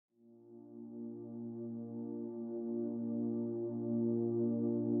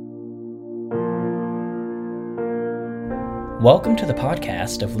Welcome to the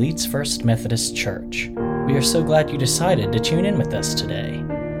podcast of Leeds First Methodist Church. We are so glad you decided to tune in with us today.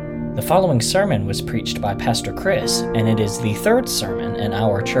 The following sermon was preached by Pastor Chris, and it is the third sermon in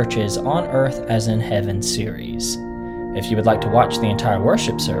our church's On Earth as in Heaven series. If you would like to watch the entire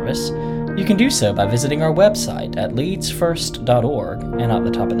worship service, you can do so by visiting our website at leedsfirst.org, and at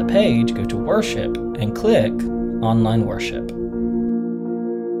the top of the page, go to Worship and click Online Worship.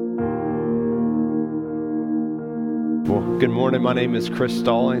 Well, good morning. My name is Chris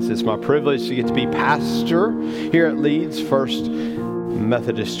Stallings. It's my privilege to get to be pastor here at Leeds First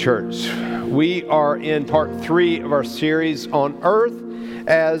Methodist Church. We are in part 3 of our series on earth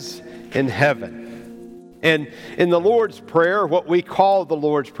as in heaven. And in the Lord's Prayer, what we call the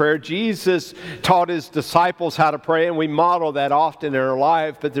Lord's Prayer, Jesus taught his disciples how to pray, and we model that often in our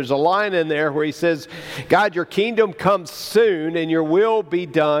life. But there's a line in there where he says, God, your kingdom comes soon, and your will be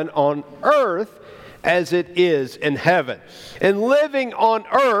done on earth as it is in heaven. And living on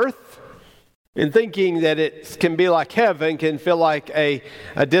earth and thinking that it can be like heaven can feel like a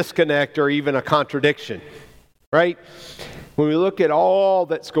disconnect or even a contradiction, right? When we look at all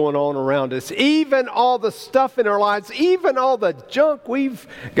that's going on around us, even all the stuff in our lives, even all the junk we've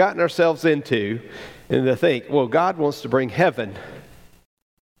gotten ourselves into, and to think, well, God wants to bring heaven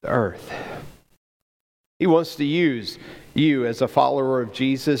to earth. He wants to use you as a follower of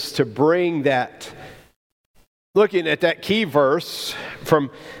Jesus to bring that. Looking at that key verse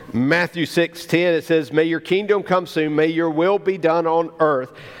from Matthew 6:10, it says, may your kingdom come soon, may your will be done on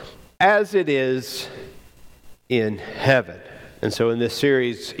earth as it is in heaven. And so in this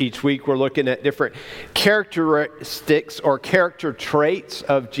series, each week we're looking at different characteristics or character traits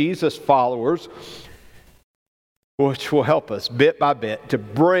of Jesus followers, which will help us bit by bit to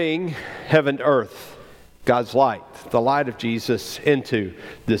bring heaven to earth, God's light, the light of Jesus into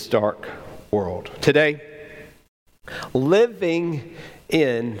this dark world. Today, living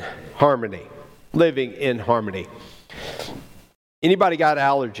in harmony. Living in harmony. Anybody got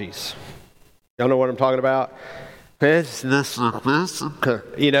allergies? Y'all know what I'm talking about? This,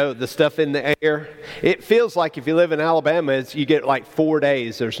 you know, the stuff in the air. It feels like if you live in Alabama, you get like 4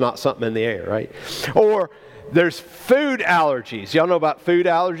 days, there's not something in the air, right? Or there's food allergies. Y'all know about food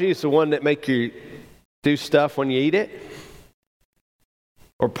allergies? The one that make you do stuff when you eat it?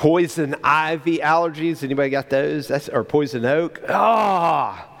 Or poison ivy allergies. Anybody got those? Or poison oak.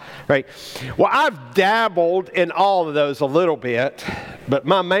 Right. Well, I've dabbled in all of those a little bit, but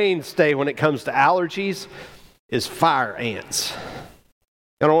my mainstay when it comes to allergies is fire ants.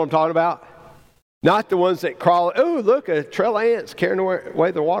 You know what I'm talking about? Not the ones that crawl, oh, look, a trail of ants carrying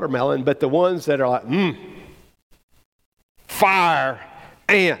away the watermelon, but the ones that are like, fire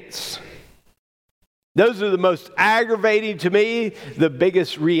ants. Those are the most aggravating to me, the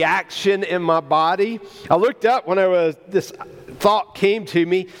biggest reaction in my body. I looked up when this thought came to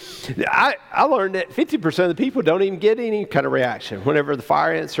me. I learned that 50% of the people don't even get any kind of reaction whenever the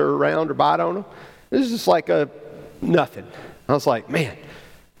fire ants are around or bite on them. It's just like nothing. I was like, man,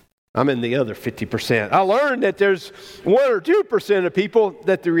 I'm in the other 50%. I learned that there's 1 or 2% of people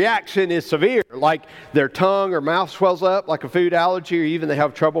that the reaction is severe, like their tongue or mouth swells up like a food allergy, or even they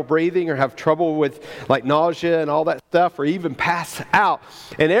have trouble breathing or have trouble with like nausea and all that stuff, or even pass out.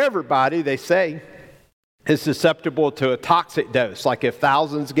 And everybody, they say, is susceptible to a toxic dose. Like if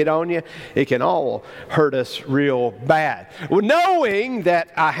thousands get on you, it can all hurt us real bad. Well, knowing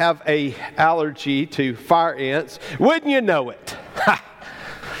that I have an allergy to fire ants, wouldn't you know it?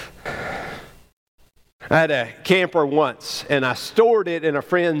 I had a camper once, and I stored it in a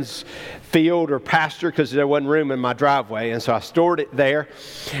friend's field or pasture because there wasn't room in my driveway, and so I stored it there.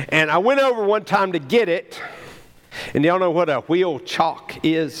 And I went over one time to get it, and y'all know what a wheel chock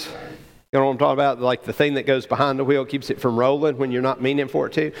is? You know what I'm talking about? Like the thing that goes behind the wheel keeps it from rolling when you're not meaning for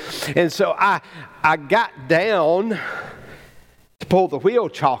it to. And so I got down to pull the wheel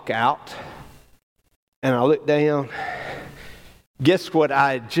chock out, and I looked down. Guess what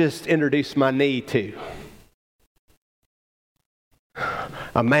I just introduced my knee to?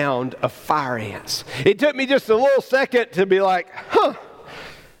 A mound of fire ants. It took me just a little second to be like,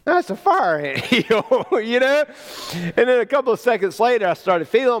 that's a fire ant, you know? And then a couple of seconds later, I started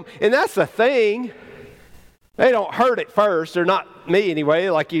feeling them. And that's the thing. They don't hurt at first. They're not me anyway.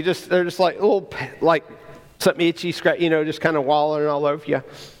 Like they're just like little, like something itchy, scratch, just kind of wallowing all over you.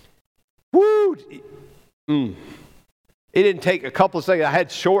 Woo! It didn't take a couple of seconds. I had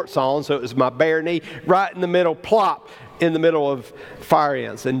shorts on, so it was my bare knee right in the middle, plop, in the middle of fire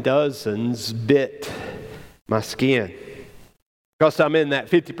ants, and dozens bit my skin. Because I'm in that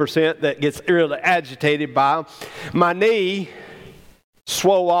 50% that gets really agitated by them. My knee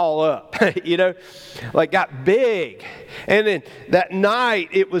swole all up, like got big. And then that night,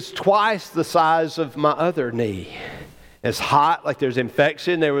 it was twice the size of my other knee. It's hot, like there's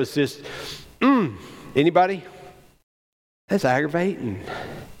infection. There was just, anybody? That's aggravating.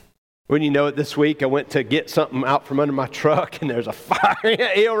 When you know it, this week I went to get something out from under my truck and there's a fire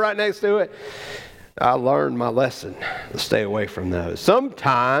eel right next to it. I learned my lesson to stay away from those.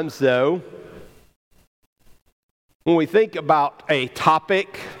 Sometimes, though, when we think about a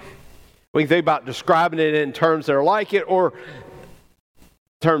topic, we can think about describing it in terms that are like it or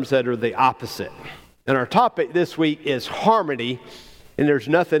terms that are the opposite. And our topic this week is harmony, and there's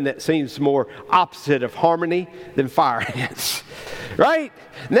nothing that seems more opposite of harmony than fire ants, right?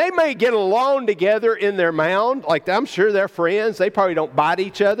 And they may get along together in their mound, like I'm sure they're friends. They probably don't bite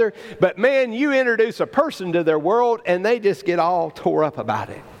each other. But man, you introduce a person to their world, and they just get all tore up about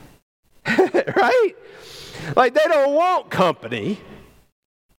it, right? Like they don't want company.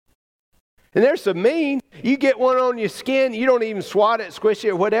 And there's some mean, you get one on your skin, you don't even swat it, squish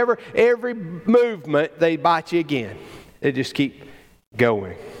it, whatever. Every movement, they bite you again. They just keep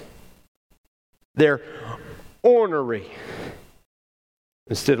going. They're ornery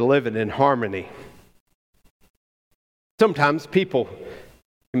instead of living in harmony. Sometimes people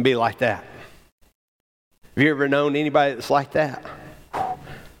can be like that. Have you ever known anybody that's like that?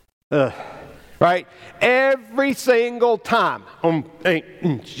 Right? Every single time.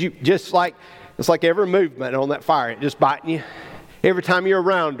 Just like, it's like every movement on that fire, just biting you. Every time you're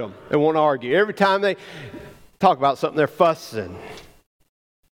around them, they want to argue. Every time they talk about something, they're fussing.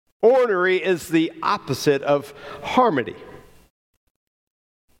 Ornery is the opposite of harmony.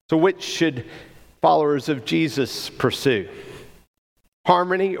 So which should followers of Jesus pursue?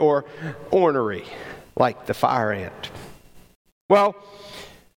 Harmony or ornery, like the fire ant? Well,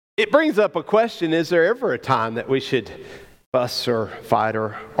 it brings up a question, is there ever a time that we should fuss or fight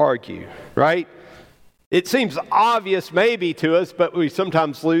or argue, right? It seems obvious maybe to us, but we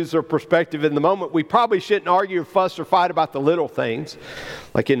sometimes lose our perspective in the moment. We probably shouldn't argue or fuss or fight about the little things,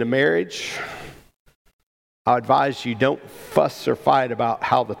 like in a marriage. I advise you don't fuss or fight about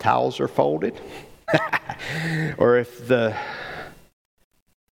how the towels are folded, or if you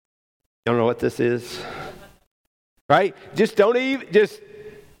don't know what this is, right? Just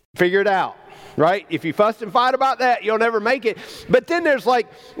figure it out, right? If you fuss and fight about that, you'll never make it. But then there's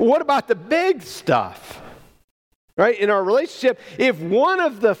what about the big stuff, right? In our relationship, if one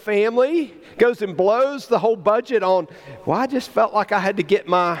of the family goes and blows the whole budget on, well, I just felt like I had to get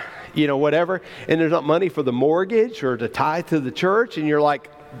my, whatever, and there's not money for the mortgage or to tithe to the church, and you're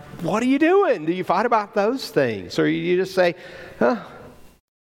like, what are you doing? Do you fight about those things? Or you just say, huh?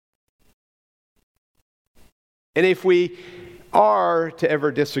 And if we are to ever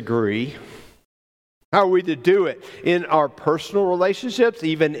disagree, how are we to do it? In our personal relationships,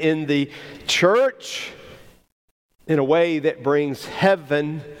 even in the church, in a way that brings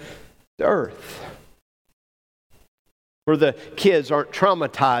heaven to earth. Where the kids aren't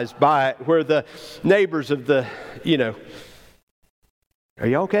traumatized by it, where the neighbors of are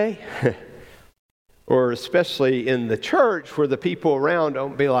you okay? Or especially in the church, where the people around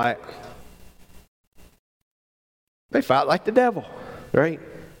don't be like, they fight like the devil, right?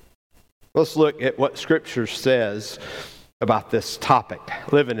 Let's look at what Scripture says about this topic,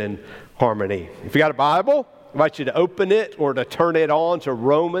 living in harmony. If you got a Bible, I invite you to open it or to turn it on to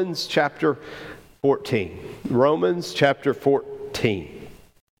Romans chapter 14. Romans chapter 14.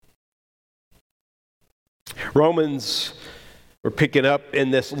 Romans, we're picking up in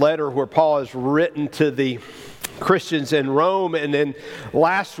this letter where Paul has written to the Christians in Rome, and then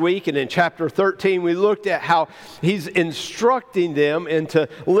last week and in chapter 13 we looked at how he's instructing them into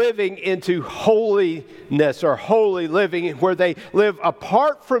living into holiness or holy living, where they live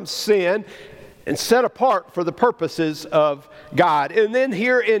apart from sin and set apart for the purposes of God. And then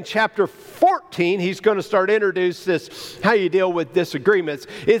here in chapter 14, he's going to start introduce this, how you deal with disagreements.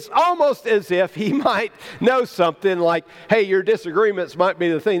 It's almost as if he might know something like, hey, your disagreements might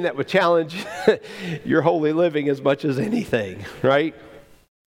be the thing that would challenge your holy living as much as anything, right?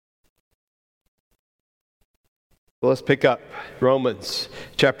 Well, let's pick up Romans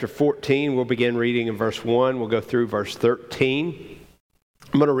chapter 14. We'll begin reading in verse 1. We'll go through verse 13.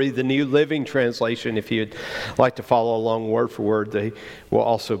 I'm going to read the New Living Translation. If you'd like to follow along word for word, they will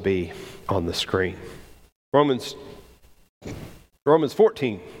also be on the screen. Romans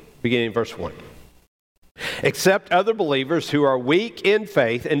 14, beginning in verse 1. Accept other believers who are weak in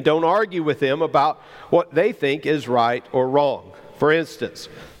faith and don't argue with them about what they think is right or wrong. For instance,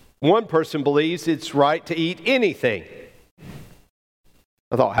 one person believes it's right to eat anything.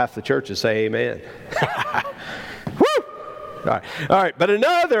 I thought half the churches say amen. Woo! All right. But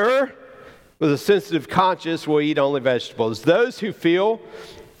another, with a sensitive conscience, will eat only vegetables. Those who feel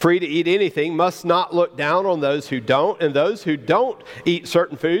free to eat anything must not look down on those who don't, and those who don't eat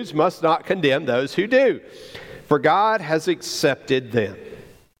certain foods must not condemn those who do, for God has accepted them.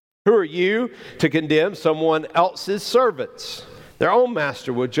 Who are you to condemn someone else's servants? Their own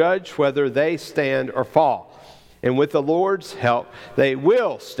master will judge whether they stand or fall. And with the Lord's help, they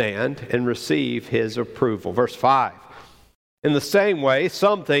will stand and receive his approval. Verse 5. In the same way,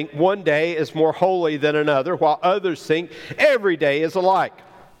 some think one day is more holy than another, while others think every day is alike.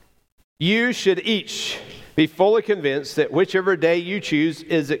 You should each be fully convinced that whichever day you choose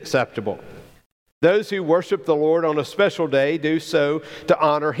is acceptable. Those who worship the Lord on a special day do so to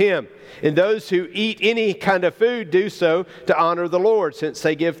honor him. And those who eat any kind of food do so to honor the Lord, since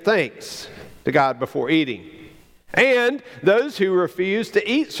they give thanks to God before eating. And those who refuse to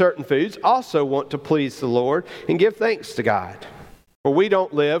eat certain foods also want to please the Lord and give thanks to God. For we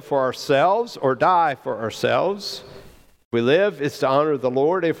don't live for ourselves or die for ourselves. If we live, it's to honor the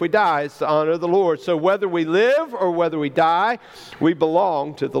Lord. If we die, it's to honor the Lord. So whether we live or whether we die, we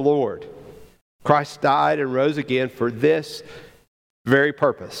belong to the Lord. Christ died and rose again for this very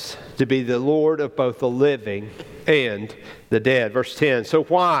purpose, to be the Lord of both the living and the dead. Verse 10, so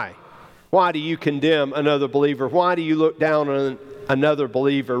why? Why do you condemn another believer? Why do you look down on another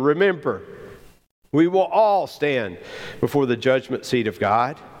believer? Remember, we will all stand before the judgment seat of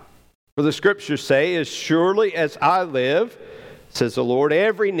God. For the scriptures say, as surely as I live, says the Lord,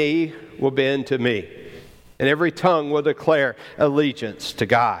 every knee will bend to me, and every tongue will declare allegiance to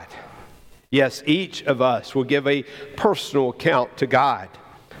God. Yes, each of us will give a personal account to God.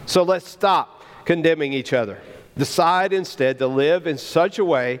 So let's stop condemning each other. Decide instead to live in such a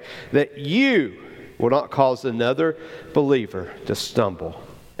way that you will not cause another believer to stumble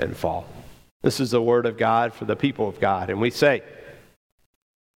and fall. This is the word of God for the people of God. And we say,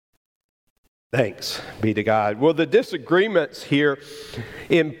 thanks be to God. Well, the disagreements here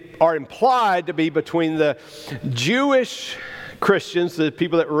are implied to be between the Jewish Christians, the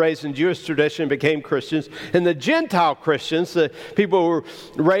people that were raised in Jewish tradition became Christians, and the Gentile Christians, the people who were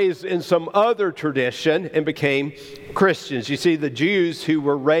raised in some other tradition and became Christians. You see, the Jews who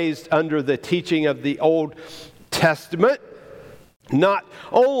were raised under the teaching of the Old Testament, not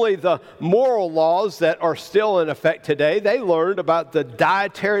only the moral laws that are still in effect today, they learned about the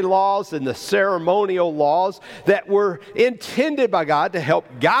dietary laws and the ceremonial laws that were intended by God to help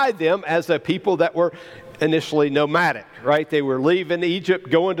guide them as a people that were initially nomadic, right? They were leaving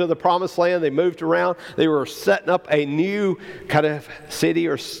Egypt, going to the promised land. They moved around. They were setting up a new kind of city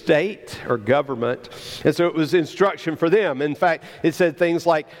or state or government. And so it was instruction for them. In fact, it said things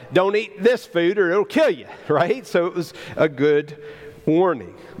like, don't eat this food or it'll kill you, right? So it was a good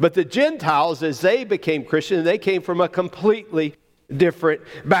warning. But the Gentiles, as they became Christian, they came from a completely different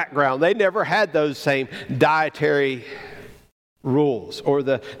background. They never had those same dietary rules or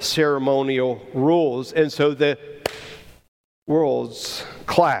the ceremonial rules, and so the worlds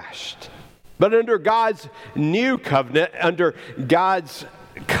clashed. But under God's new covenant, under God's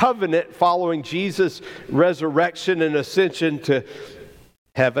covenant following Jesus' resurrection and ascension to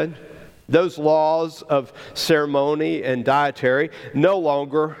heaven, those laws of ceremony and dietary no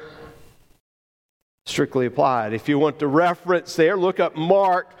longer strictly applied. If you want the reference there, look up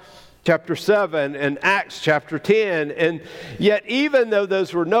Mark chapter 7 and Acts chapter 10. And yet, even though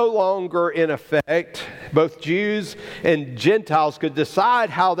those were no longer in effect, both Jews and Gentiles could decide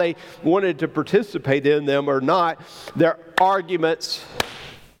how they wanted to participate in them or not. Their arguments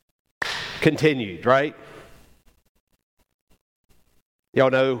continued, right? Y'all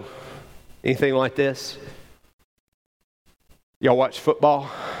know anything like this? Y'all watch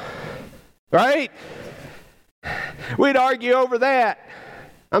football? Right? We'd argue over that.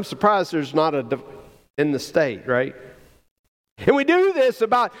 I'm surprised there's not in the state, right? And we do this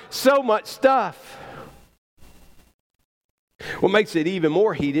about so much stuff. What makes it even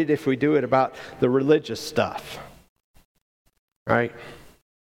more heated if we do it about the religious stuff, right?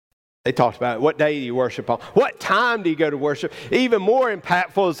 They talked about it. What day do you worship on? What time do you go to worship? Even more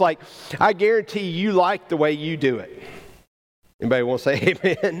impactful is like, I guarantee you like the way you do it. Anybody want to say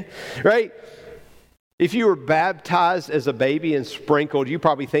amen? Right? If you were baptized as a baby and sprinkled, you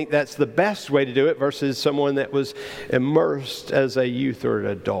probably think that's the best way to do it versus someone that was immersed as a youth or an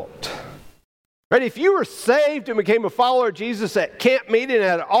adult. Right? If you were saved and became a follower of Jesus at camp meeting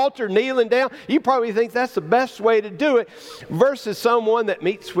at an altar kneeling down, you probably think that's the best way to do it versus someone that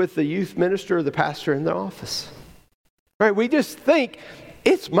meets with the youth minister or the pastor in the office. Right? We just think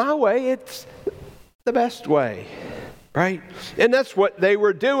it's my way, it's the best way. right? And that's what they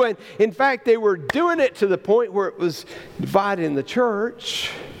were doing. In fact, they were doing it to the point where it was dividing the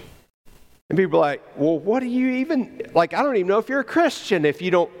church. And people are like, well, what do you even, like, I don't even know if you're a Christian if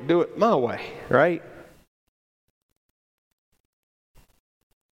you don't do it my way, right?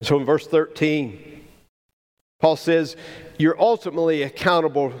 So in verse 13, Paul says, you're ultimately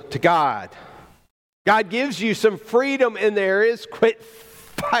accountable to God. God gives you some freedom in the areas. Quit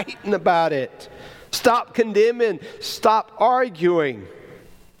fighting about it. Stop condemning. Stop arguing.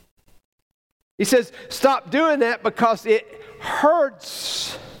 He says, stop doing that because it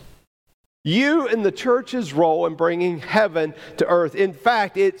hurts you and the church's role in bringing heaven to earth. In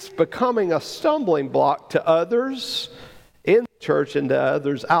fact, it's becoming a stumbling block to others in the church and to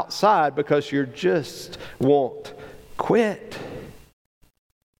others outside because you just won't quit.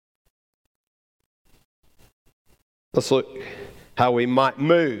 Let's look how we might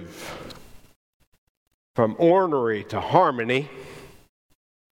move from ornery to harmony.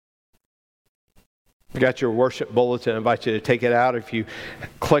 You got your worship bulletin. I invite you to take it out. If you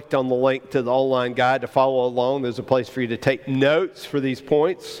clicked on the link to the online guide to follow along, there's a place for you to take notes for these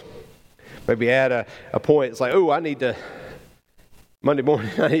points. Maybe add a point. It's like, oh, Monday morning,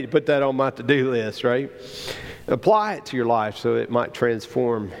 I need to put that on my to-do list, right? Apply it to your life so it might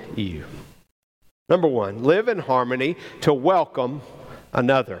transform you. Number one, live in harmony to welcome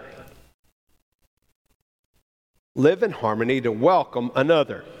another. Live in harmony to welcome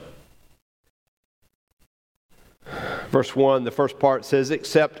another. Verse 1, the first part says,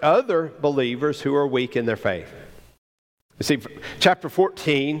 accept other believers who are weak in their faith. You see, chapter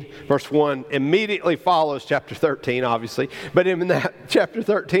 14, verse 1 immediately follows chapter 13, obviously. But in that chapter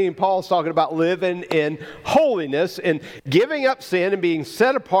 13, Paul's talking about living in holiness and giving up sin and being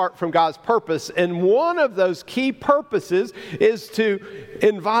set apart from God's purpose. And one of those key purposes is to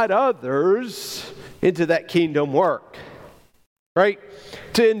invite others into that kingdom work, right?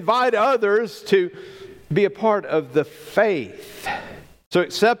 To invite others to be a part of the faith. So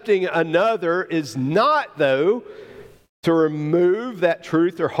accepting another is not, though, to remove that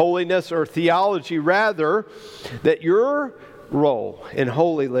truth or holiness or theology. Rather, that your role in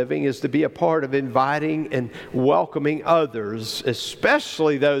holy living is to be a part of inviting and welcoming others,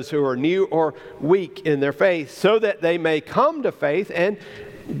 especially those who are new or weak in their faith, so that they may come to faith and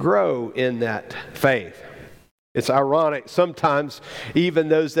grow in that faith. It's ironic. Sometimes even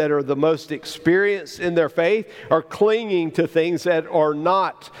those that are the most experienced in their faith are clinging to things that are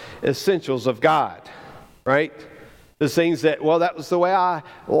not essentials of God, right? The things that, well, that was the way I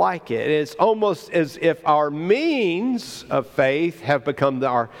like it. It's almost as if our means of faith have become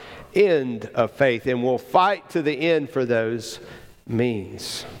our end of faith, and we'll fight to the end for those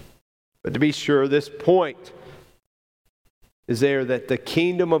means. But to be sure, this point is there that the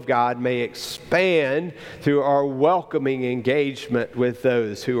kingdom of God may expand through our welcoming engagement with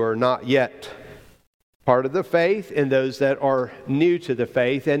those who are not yet part of the faith and those that are new to the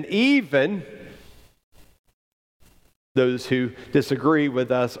faith, and even those who disagree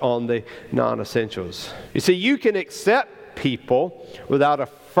with us on the non-essentials. You see, you can accept people without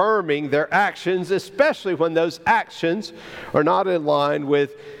affirming their actions, especially when those actions are not in line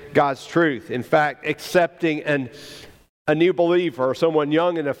with God's truth. In fact, accepting a new believer or someone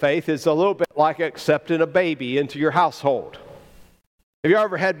young in the faith is a little bit like accepting a baby into your household. Have you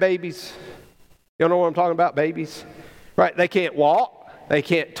ever had babies? You know what I'm talking about, babies? Right? They can't walk. They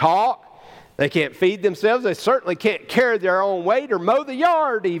can't talk. They can't feed themselves. They certainly can't carry their own weight or mow the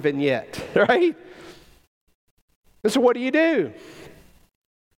yard even yet. Right? And so what do?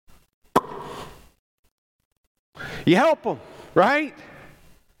 You help them, right?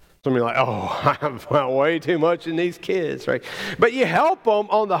 Some of you are like, oh, I've found way too much in these kids, right? But you help them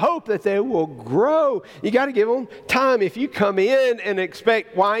on the hope that they will grow. You got to give them time. If you come in and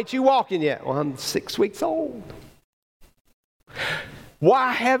expect, why ain't you walking yet? Well, I'm 6 weeks old.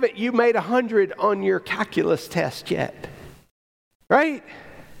 Why haven't you made 100 on your calculus test yet? Right?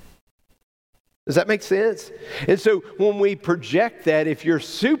 Does that make sense? And so when we project that, if you're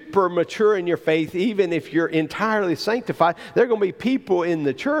super mature in your faith, even if you're entirely sanctified, there are going to be people in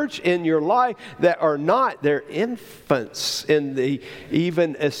the church, in your life, that are not. They're infants in the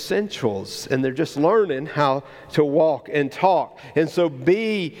even essentials, and they're just learning how to walk and talk. And so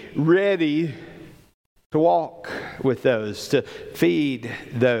be ready to walk with those, to feed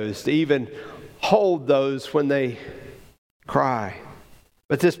those, to even hold those when they cry.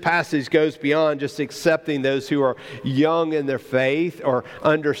 But this passage goes beyond just accepting those who are young in their faith or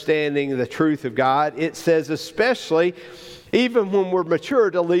understanding the truth of God. It says especially, even when we're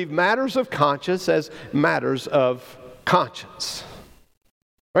mature, to leave matters of conscience as matters of conscience.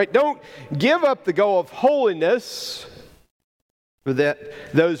 Right? Don't give up the goal of holiness for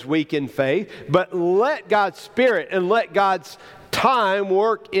those weak in faith, but let God's Spirit and let God's time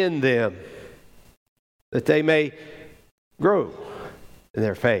work in them, that they may grow in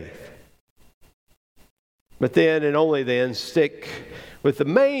their faith. But then, and only then, stick with the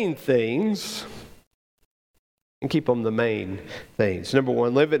main things and keep them the main things. Number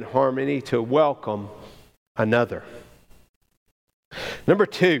one, live in harmony to welcome another. Number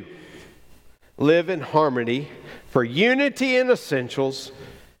two, live in harmony for unity in essentials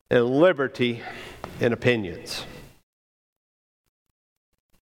and liberty in opinions.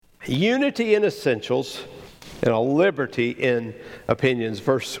 Unity in essentials and a liberty in opinions.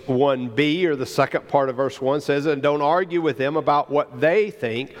 Verse 1b, or the second part of verse 1 says, and don't argue with them about what they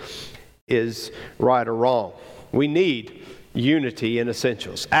think is right or wrong. We need unity in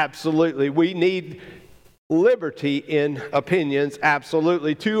essentials. Absolutely. We need liberty in opinions.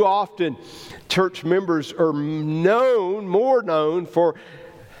 Absolutely. Too often, church members are more known for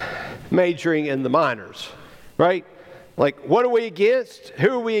majoring in the minors, right? Like, what are we against?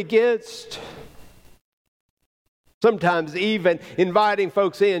 Who are we against? Sometimes even inviting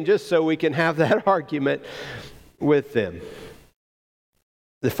folks in just so we can have that argument with them.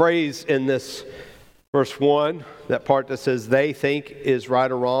 The phrase in this verse 1, that part that says they think is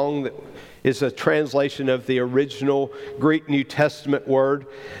right or wrong, is a translation of the original Greek New Testament word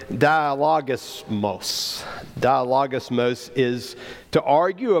dialogismos. Dialogismos is to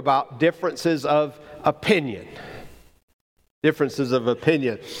argue about differences of opinion. Differences of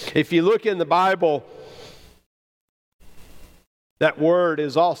opinion. If you look in the Bible, that word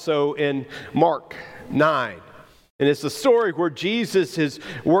is also in Mark 9. And it's the story where Jesus is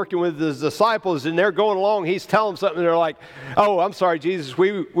working with his disciples and they're going along. He's telling them something. And they're like, oh, I'm sorry, Jesus,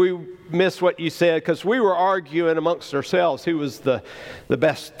 we missed what you said because we were arguing amongst ourselves who was the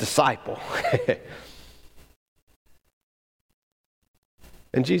best disciple.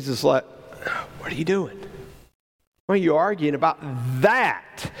 And Jesus is like, what are you doing? Why are you arguing about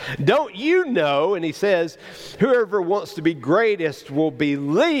that? Don't you know? And he says, whoever wants to be greatest will be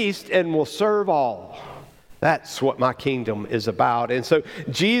least and will serve all. That's what my kingdom is about. And so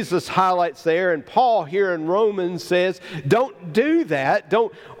Jesus highlights there, and Paul here in Romans says, don't do that.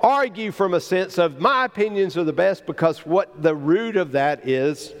 Don't argue from a sense of my opinions are the best, because what the root of that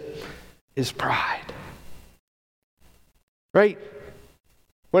is pride. Right?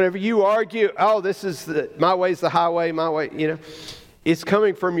 Whenever you argue, oh, this is my way's the highway, my way, it's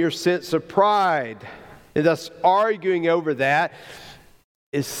coming from your sense of pride. And thus arguing over that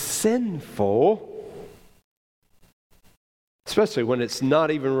is sinful, especially when it's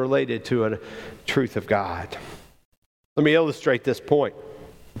not even related to a truth of God. Let me illustrate this point.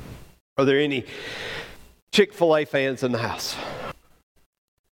 Are there any Chick-fil-A fans in the house?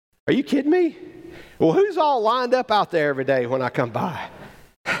 Are you kidding me? Well, who's all lined up out there every day when I come by?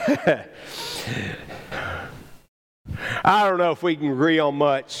 I don't know if we can agree on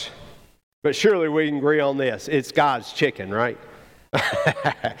much, but surely we can agree on this. It's God's chicken, right?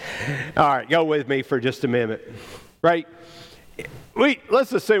 All right, go with me for just a minute, right?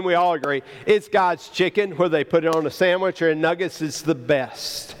 Let's assume we all agree it's God's chicken, whether they put it on a sandwich or in nuggets, it's the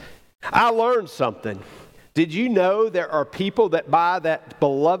best. I learned something. Did you know there are people that buy that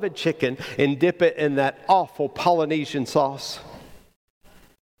beloved chicken and dip it in that awful Polynesian sauce?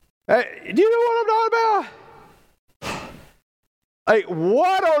 Hey, do you know what I'm talking about? Hey,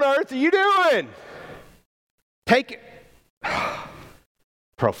 what on earth are you doing? Take it.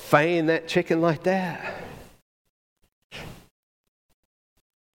 Profane that chicken like that.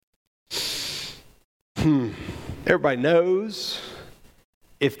 Everybody knows,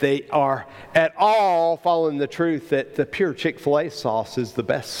 if they are at all following the truth, that the pure Chick-fil-A sauce is the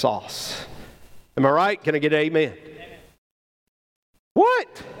best sauce. Am I right? Can I get an amen?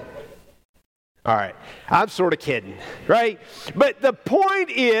 What? All right, I'm sort of kidding, right? But the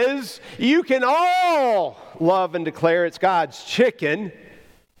point is, you can all love and declare it's God's chicken,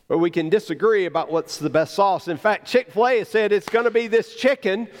 but we can disagree about what's the best sauce. In fact, Chick-fil-A has said it's going to be this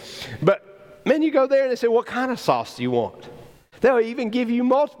chicken, but man, you go there and they say, what kind of sauce do you want? They'll even give you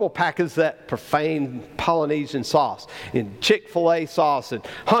multiple packets of that profane Polynesian sauce, and Chick-fil-A sauce and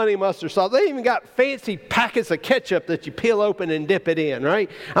honey mustard sauce. They even got fancy packets of ketchup that you peel open and dip it in, right?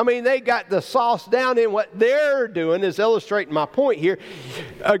 I mean, they got the sauce down in. What they're doing is illustrating my point here.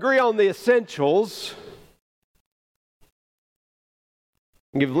 Agree on the essentials.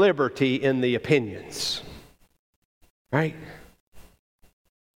 Give liberty in the opinions, right?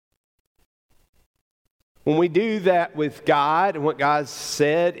 When we do that with God, and what God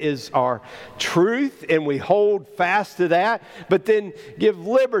said is our truth, and we hold fast to that, but then give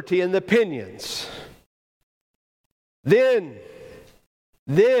liberty in the opinions, then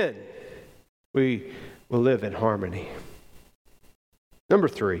then we will live in harmony. Number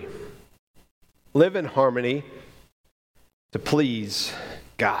 3, live in harmony to please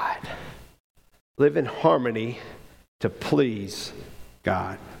God. Live in harmony to please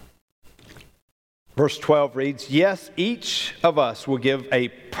God. Verse 12 reads, yes, each of us will give a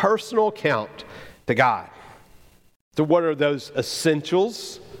personal account to God. So what are those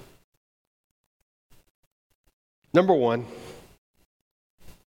essentials? Number 1,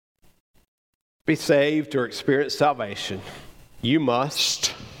 be saved or experience salvation. You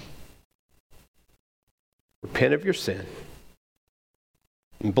must repent of your sin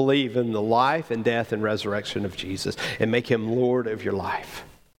and believe in the life and death and resurrection of Jesus and make him Lord of your life.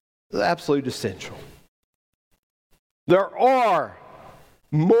 It's absolute essential. There are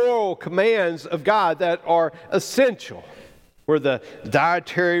moral commands of God that are essential. Where the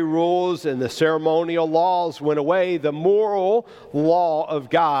dietary rules and the ceremonial laws went away, the moral law of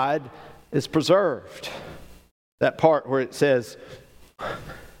God is preserved. That part where it says,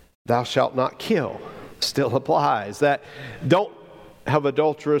 thou shalt not kill, still applies. That don't have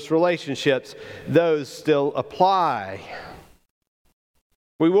adulterous relationships, those still apply.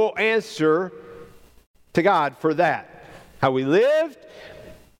 We will answer to God for that. How we lived,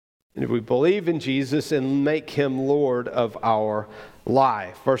 and if we believe in Jesus and make him Lord of our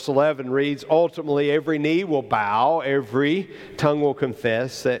life. Verse 11 reads, ultimately every knee will bow, every tongue will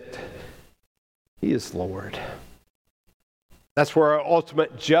confess that he is Lord. That's where our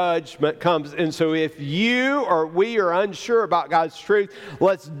ultimate judgment comes. And so if you or we are unsure about God's truth,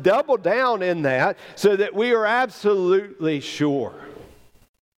 let's double down in that so that we are absolutely sure.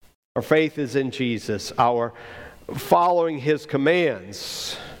 Our faith is in Jesus. Our following his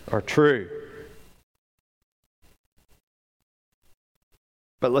commands are true.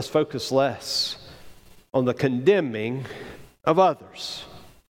 But let's focus less on the condemning of others.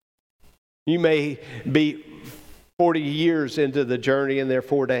 You may be 40 years into the journey in their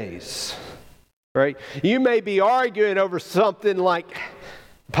 4 days, right? You may be arguing over something like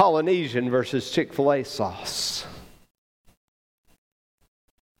Polynesian versus Chick-fil-A sauce.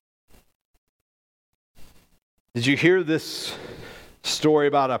 Did you hear this story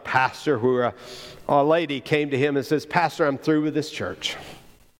about a pastor who a lady came to him and says, Pastor, I'm through with this church.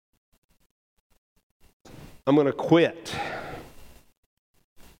 I'm going to quit.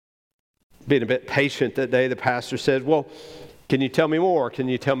 Being a bit patient that day, the pastor said, well, can you tell me more? Can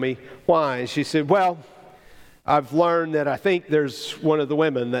you tell me why? And she said, well, I've learned that I think there's one of the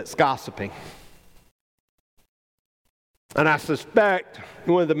women that's gossiping. And I suspect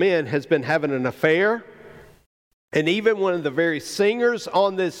one of the men has been having an affair. And even one of the very singers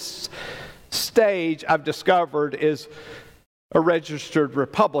on this stage, I've discovered, is a registered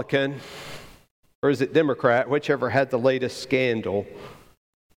Republican, or is it Democrat, whichever had the latest scandal.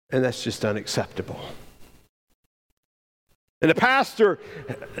 And that's just unacceptable. And the pastor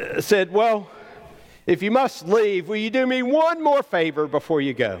said, well, if you must leave, will you do me one more favor before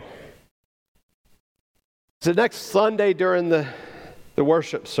you go? So next Sunday during the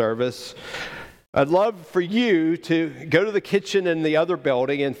worship service, I'd love for you to go to the kitchen in the other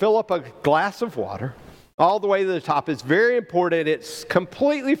building and fill up a glass of water all the way to the top. It's very important. It's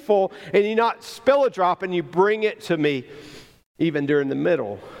completely full, and you not spill a drop, and you bring it to me even during the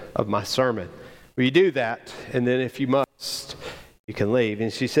middle of my sermon. Will you do that? And then if you must, you can leave.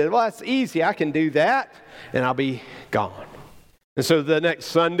 And she said, well, that's easy. I can do that, and I'll be gone. And so the next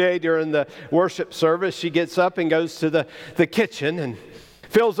Sunday during the worship service, she gets up and goes to the kitchen and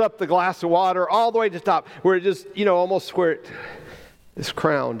fills up the glass of water all the way to the top, where it just, almost where it is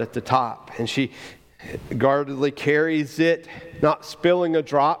crowned at the top. And she guardedly carries it, not spilling a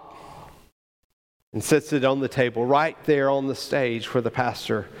drop, and sets it on the table right there on the stage where the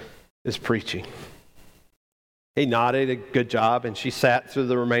pastor is preaching. He nodded, a good job, and she sat through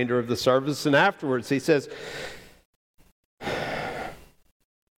the remainder of the service. And afterwards he says,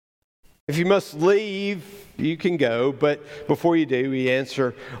 if you must leave, you can go, but before you do, we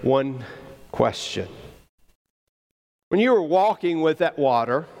answer one question. When you were walking with that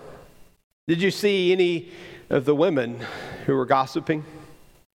water, did you see any of the women who were gossiping?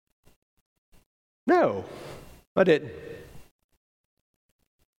 No, I didn't.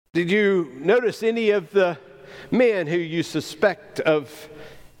 Did you notice any of the men who you suspect of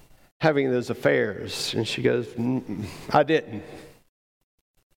having those affairs? And she goes, I didn't.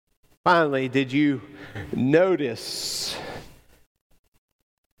 Finally, did you notice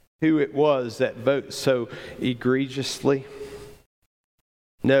who it was that votes so egregiously?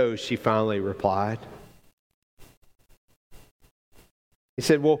 No, she finally replied. He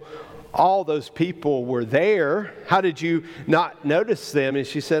said, well, all those people were there. How did you not notice them? And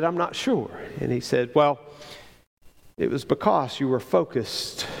she said, I'm not sure. And he said, well, it was because you were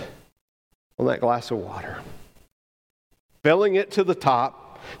focused on that glass of water, filling it to the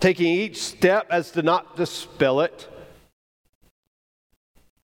top, taking each step as to not to spill it.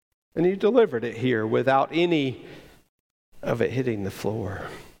 And you delivered it here without any of it hitting the floor.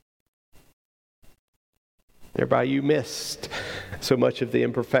 Thereby you missed so much of the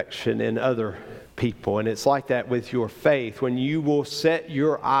imperfection in other people. And it's like that with your faith. When you will set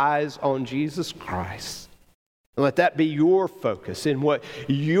your eyes on Jesus Christ and let that be your focus in what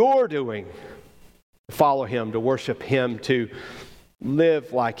you're doing, to follow Him, to worship Him, to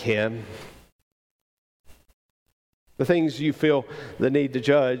live like Him, the things you feel the need to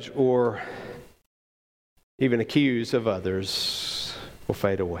judge or even accuse of others will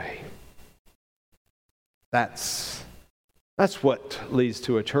fade away. That's what leads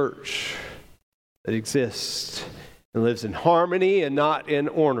to a church that exists and lives in harmony and not in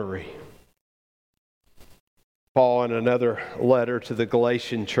ornery. Paul, in another letter to the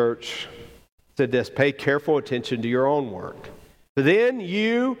Galatian church, said this: pay careful attention to your own work. For then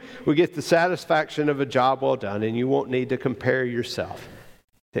you will get the satisfaction of a job well done, and you won't need to compare yourself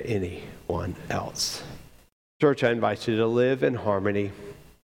to anyone else. Church, I invite you to live in harmony,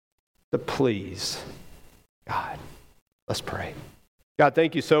 to please God. Let's pray. God,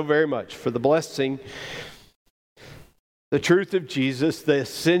 thank you so very much for the blessing, the truth of Jesus, the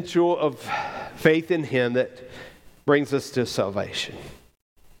essential of faith in Him that brings us to salvation.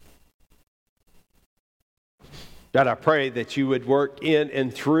 God, I pray that you would work in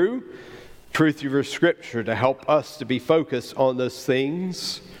and through truth of your Scripture to help us to be focused on those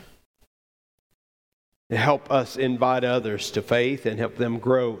things, and help us invite others to faith and help them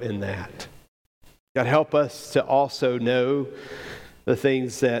grow in that. God, help us to also know the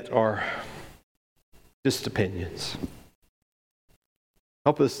things that are just opinions.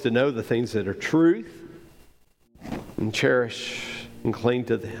 Help us to know the things that are truth and cherish and cling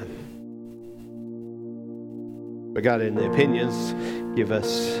to them. But God, in the opinions, give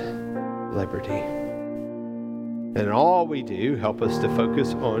us liberty. And in all we do, help us to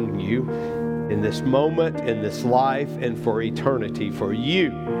focus on you in this moment, in this life, and for eternity, for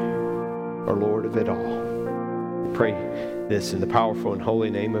you are Lord of it all. We pray this in the powerful and holy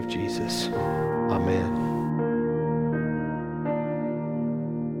name of Jesus. Amen.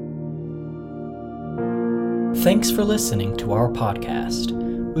 Thanks for listening to our podcast.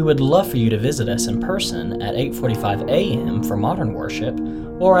 We would love for you to visit us in person at 8:45 a.m. for modern worship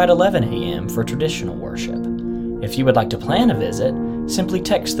or at 11 a.m. for traditional worship. If you would like to plan a visit, simply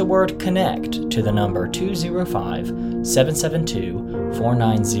text the word CONNECT to the number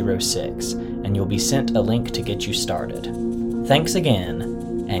 205-772-4906 and you'll be sent a link to get you started. Thanks again,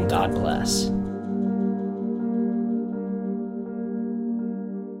 and God bless.